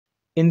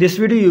In this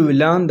video, you will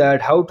learn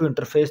that how to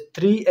interface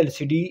three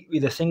LCD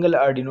with a single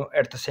Arduino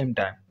at the same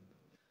time.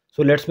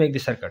 So let's make the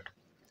circuit.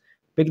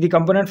 Pick the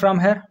component from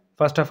here.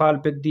 First of all,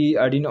 pick the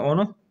Arduino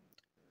Uno,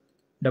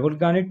 double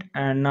click on it,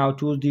 and now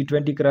choose the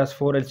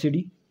 20x4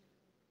 LCD.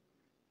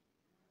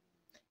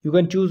 You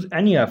can choose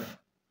any of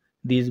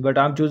these, but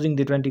I'm choosing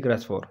the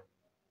 20x4.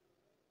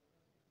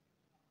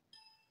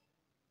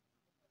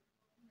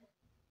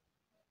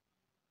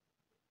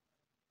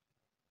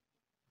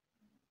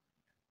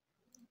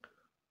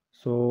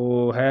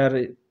 So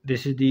here,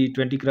 this is the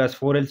 20x4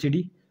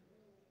 LCD.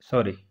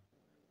 Sorry,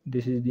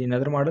 this is the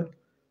another model.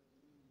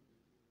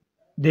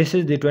 This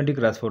is the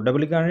 20x4. Double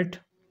click on it.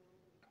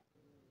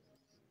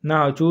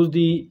 Now choose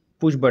the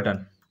push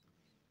button.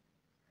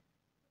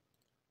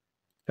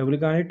 Double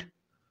click on it.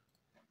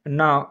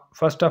 Now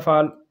first of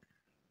all,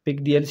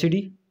 pick the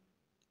LCD,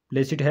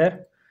 place it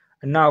here,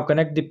 and now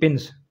connect the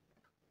pins.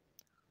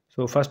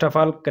 So first of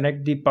all,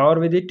 connect the power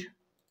with it.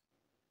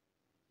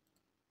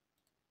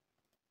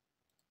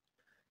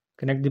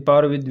 Connect the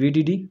power with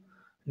VDD.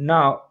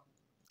 Now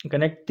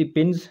connect the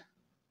pins,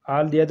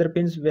 all the other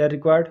pins were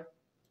required.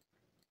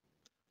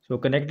 So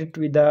connect it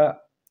with the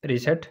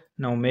reset.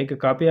 Now make a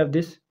copy of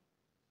this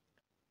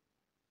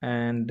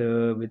and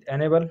with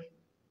enable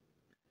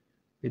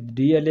with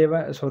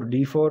D11, so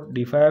D4,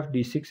 D5,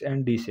 D6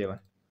 and D7.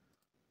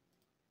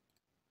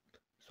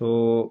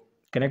 So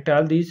connect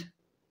all these.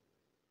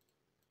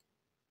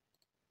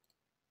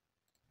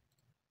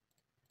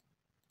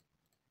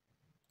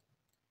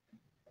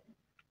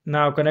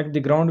 Now connect the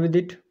ground with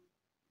it.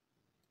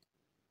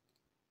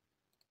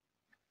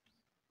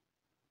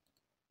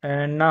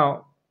 And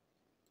now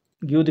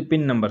give the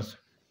pin numbers.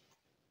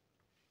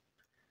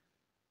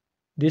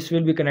 This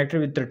will be connected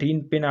with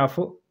 13 pin of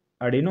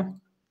Arduino.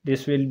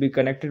 This will be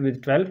connected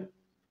with 12,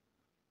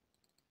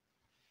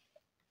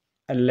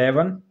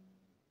 11,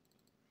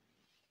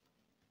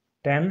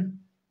 10,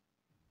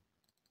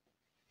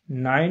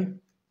 9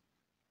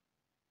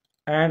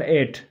 and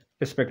 8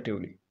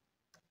 respectively.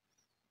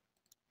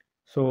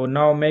 So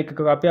now make a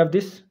copy of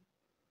this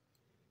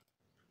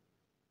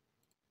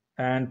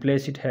and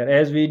place it here.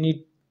 As we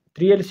need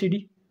 3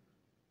 LCD,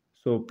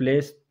 so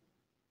place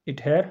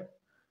it here,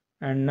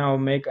 and now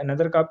make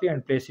another copy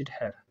and place it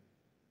here.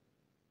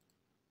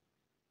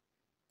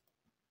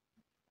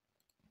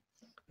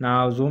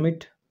 Now zoom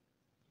it.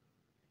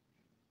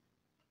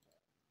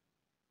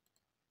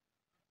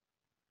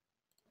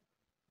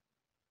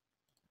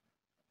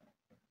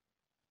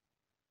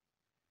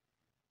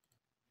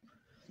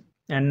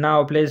 And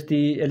now place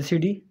the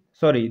LCD,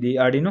 sorry, the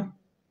Arduino,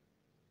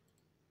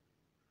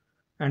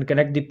 and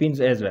connect the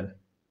pins as well.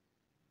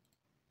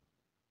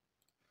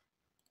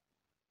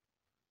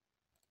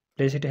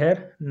 Place it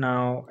here.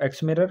 Now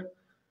X mirror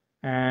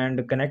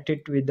and connect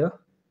it with the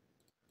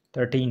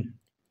 13.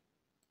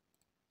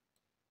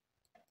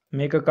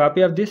 Make a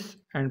copy of this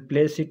and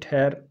place it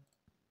here.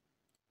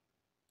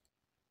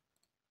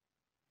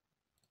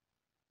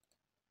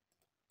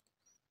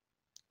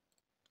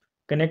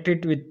 Connect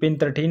it with pin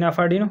 13 of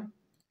Arduino.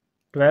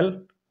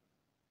 12,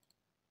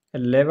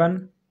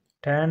 11,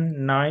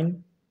 10,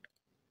 9,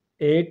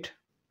 8,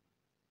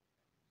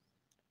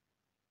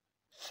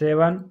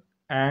 7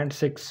 and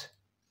 6.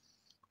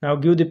 Now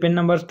give the pin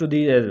numbers to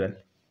these as well.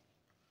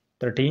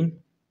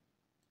 13,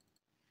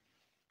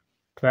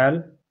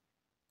 12,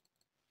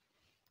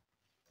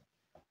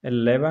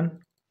 11,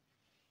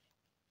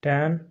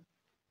 10,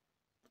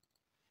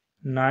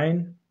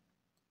 9,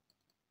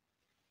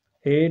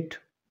 8,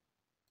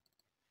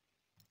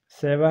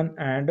 7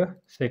 and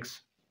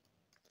 6.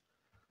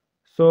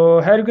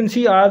 So here you can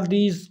see all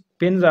these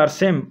pins are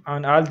same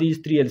on all these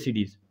 3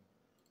 LCDs.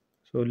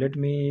 So let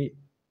me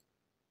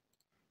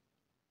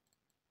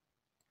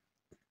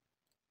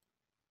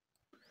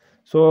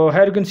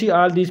here you can see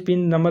all these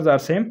pin numbers are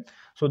same.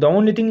 So the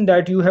only thing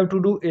that you have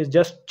to do is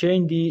just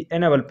change the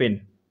enable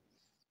pin.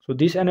 So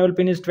this enable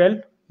pin is 12,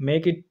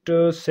 make it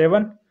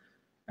 7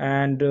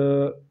 and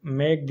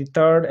make the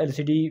third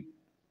LCD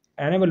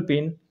enable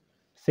pin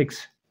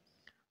 6.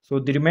 So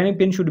the remaining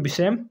pin should be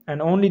same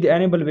and only the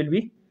enable will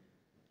be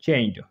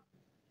changed.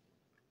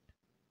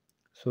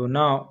 So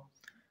now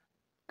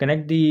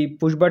connect the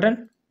push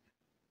button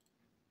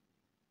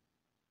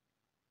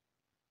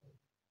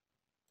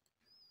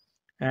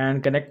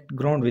and connect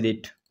ground with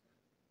it.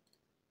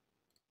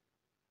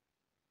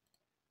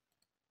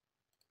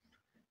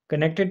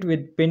 Connect it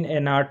with pin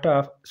A1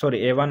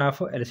 of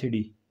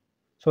LCD,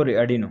 sorry,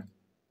 Arduino.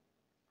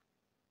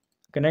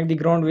 Connect the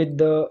ground with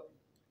the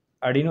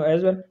Arduino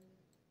as well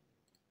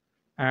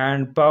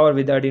and power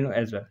with the Arduino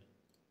as well.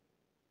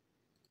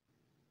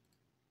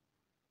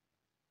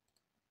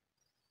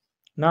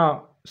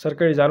 Now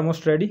circuit is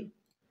almost ready,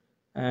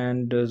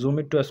 and zoom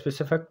it to a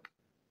specific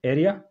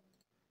area.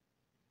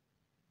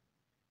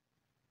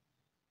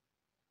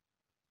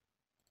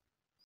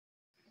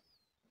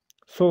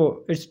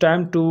 So it's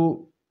time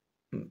to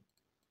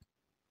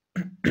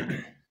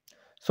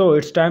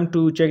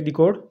check the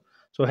code.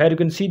 So here you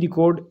can see the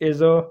code is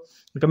the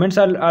comments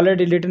are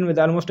already written with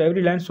almost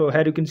every line. So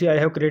here you can see I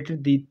have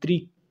created the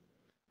 3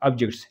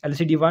 objects: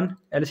 LCD1,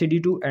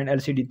 LCD2 and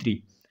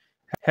LCD3.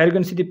 Here you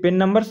can see the pin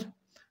numbers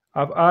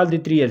of all the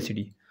three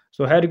LCD.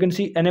 So here you can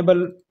see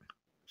enable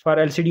for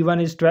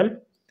LCD1 is 12,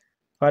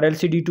 for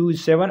LCD2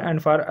 is 7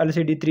 and for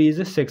LCD3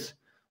 is 6,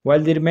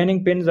 while the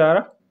remaining pins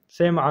are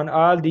same on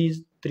all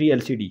these three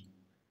LCD.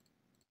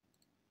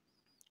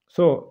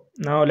 So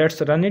now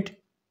let's run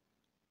it,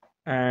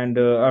 and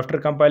after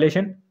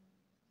compilation,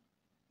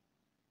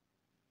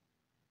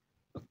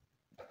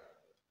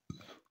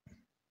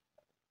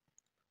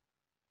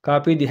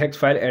 copy the hex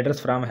file address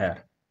from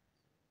here,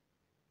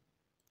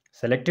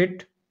 select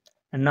it,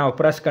 and now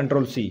press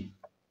Ctrl C.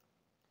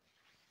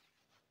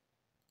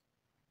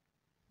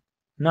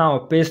 Now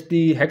paste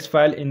the hex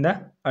file in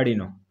the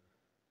Arduino.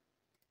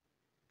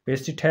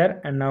 Paste it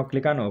here and now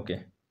click on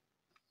OK.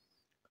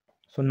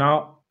 So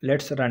now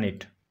let's run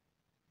it.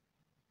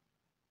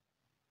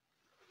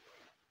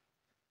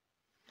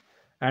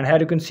 And here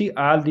you can see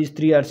all these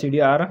three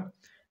LCD are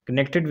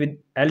connected with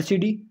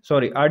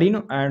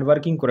Arduino and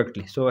working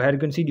correctly. So here you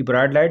can see the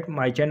bright light,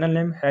 my channel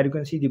name. Here you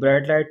can see the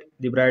bright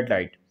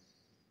light.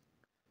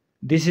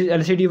 This is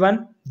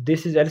LCD1,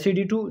 this is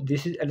LCD2,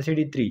 this is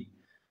LCD3.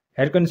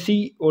 Here you can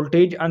see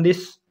voltage on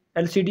this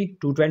LCD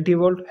 220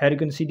 volt. Here you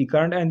can see the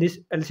current on this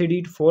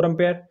LCD 4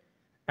 ampere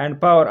and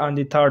power on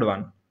the third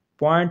one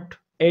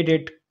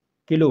 0.88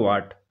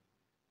 kilowatt.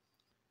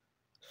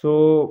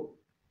 So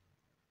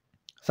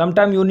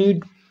sometimes you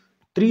need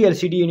 3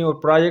 LCD in your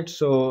project,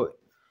 so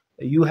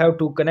you have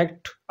to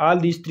connect all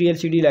these 3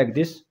 LCD like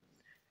this.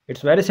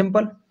 It's very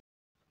simple.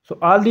 So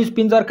all these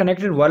pins are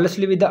connected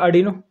wirelessly with the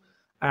Arduino.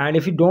 And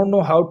if you don't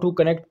know how to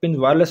connect pins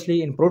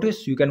wirelessly in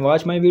Proteus, you can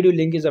watch my video,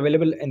 link is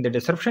available in the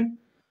description.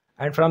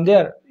 And from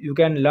there, you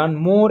can learn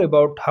more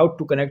about how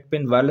to connect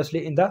pins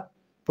wirelessly in the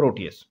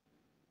Proteus.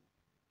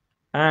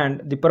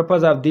 And the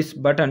purpose of this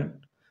button,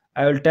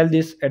 I will tell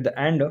this at the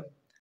end.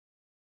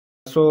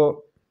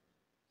 So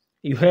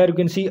here you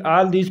can see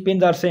all these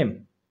pins are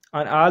same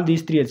on all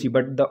these three LCD,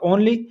 but the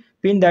only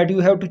pin that you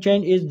have to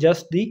change is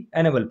just the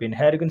enable pin.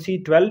 Here you can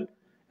see 12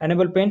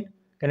 enable pin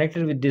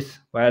connected with this,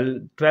 while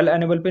 12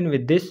 enable pin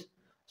with this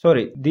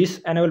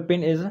enable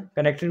pin is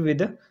connected with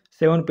the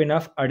 7 pin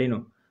of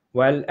Arduino,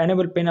 while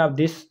enable pin of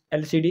this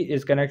LCD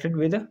is connected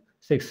with the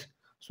 6.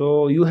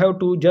 So you have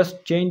to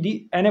just change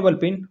the enable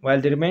pin while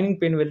the remaining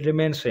pin will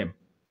remain same.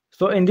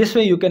 So in this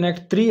way you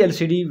connect 3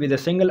 LCD with a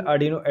single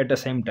Arduino at the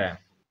same time.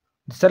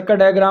 The circuit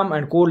diagram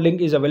and code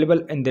link is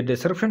available in the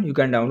description. You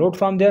can download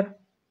from there.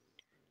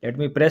 Let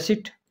me press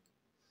it.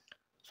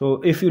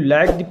 So if you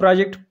like the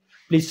project,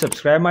 please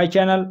subscribe my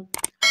channel,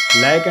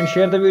 like and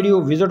share the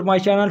video. Visit my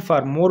channel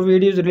for more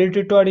videos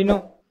related to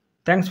Arduino.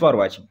 Thanks for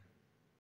watching.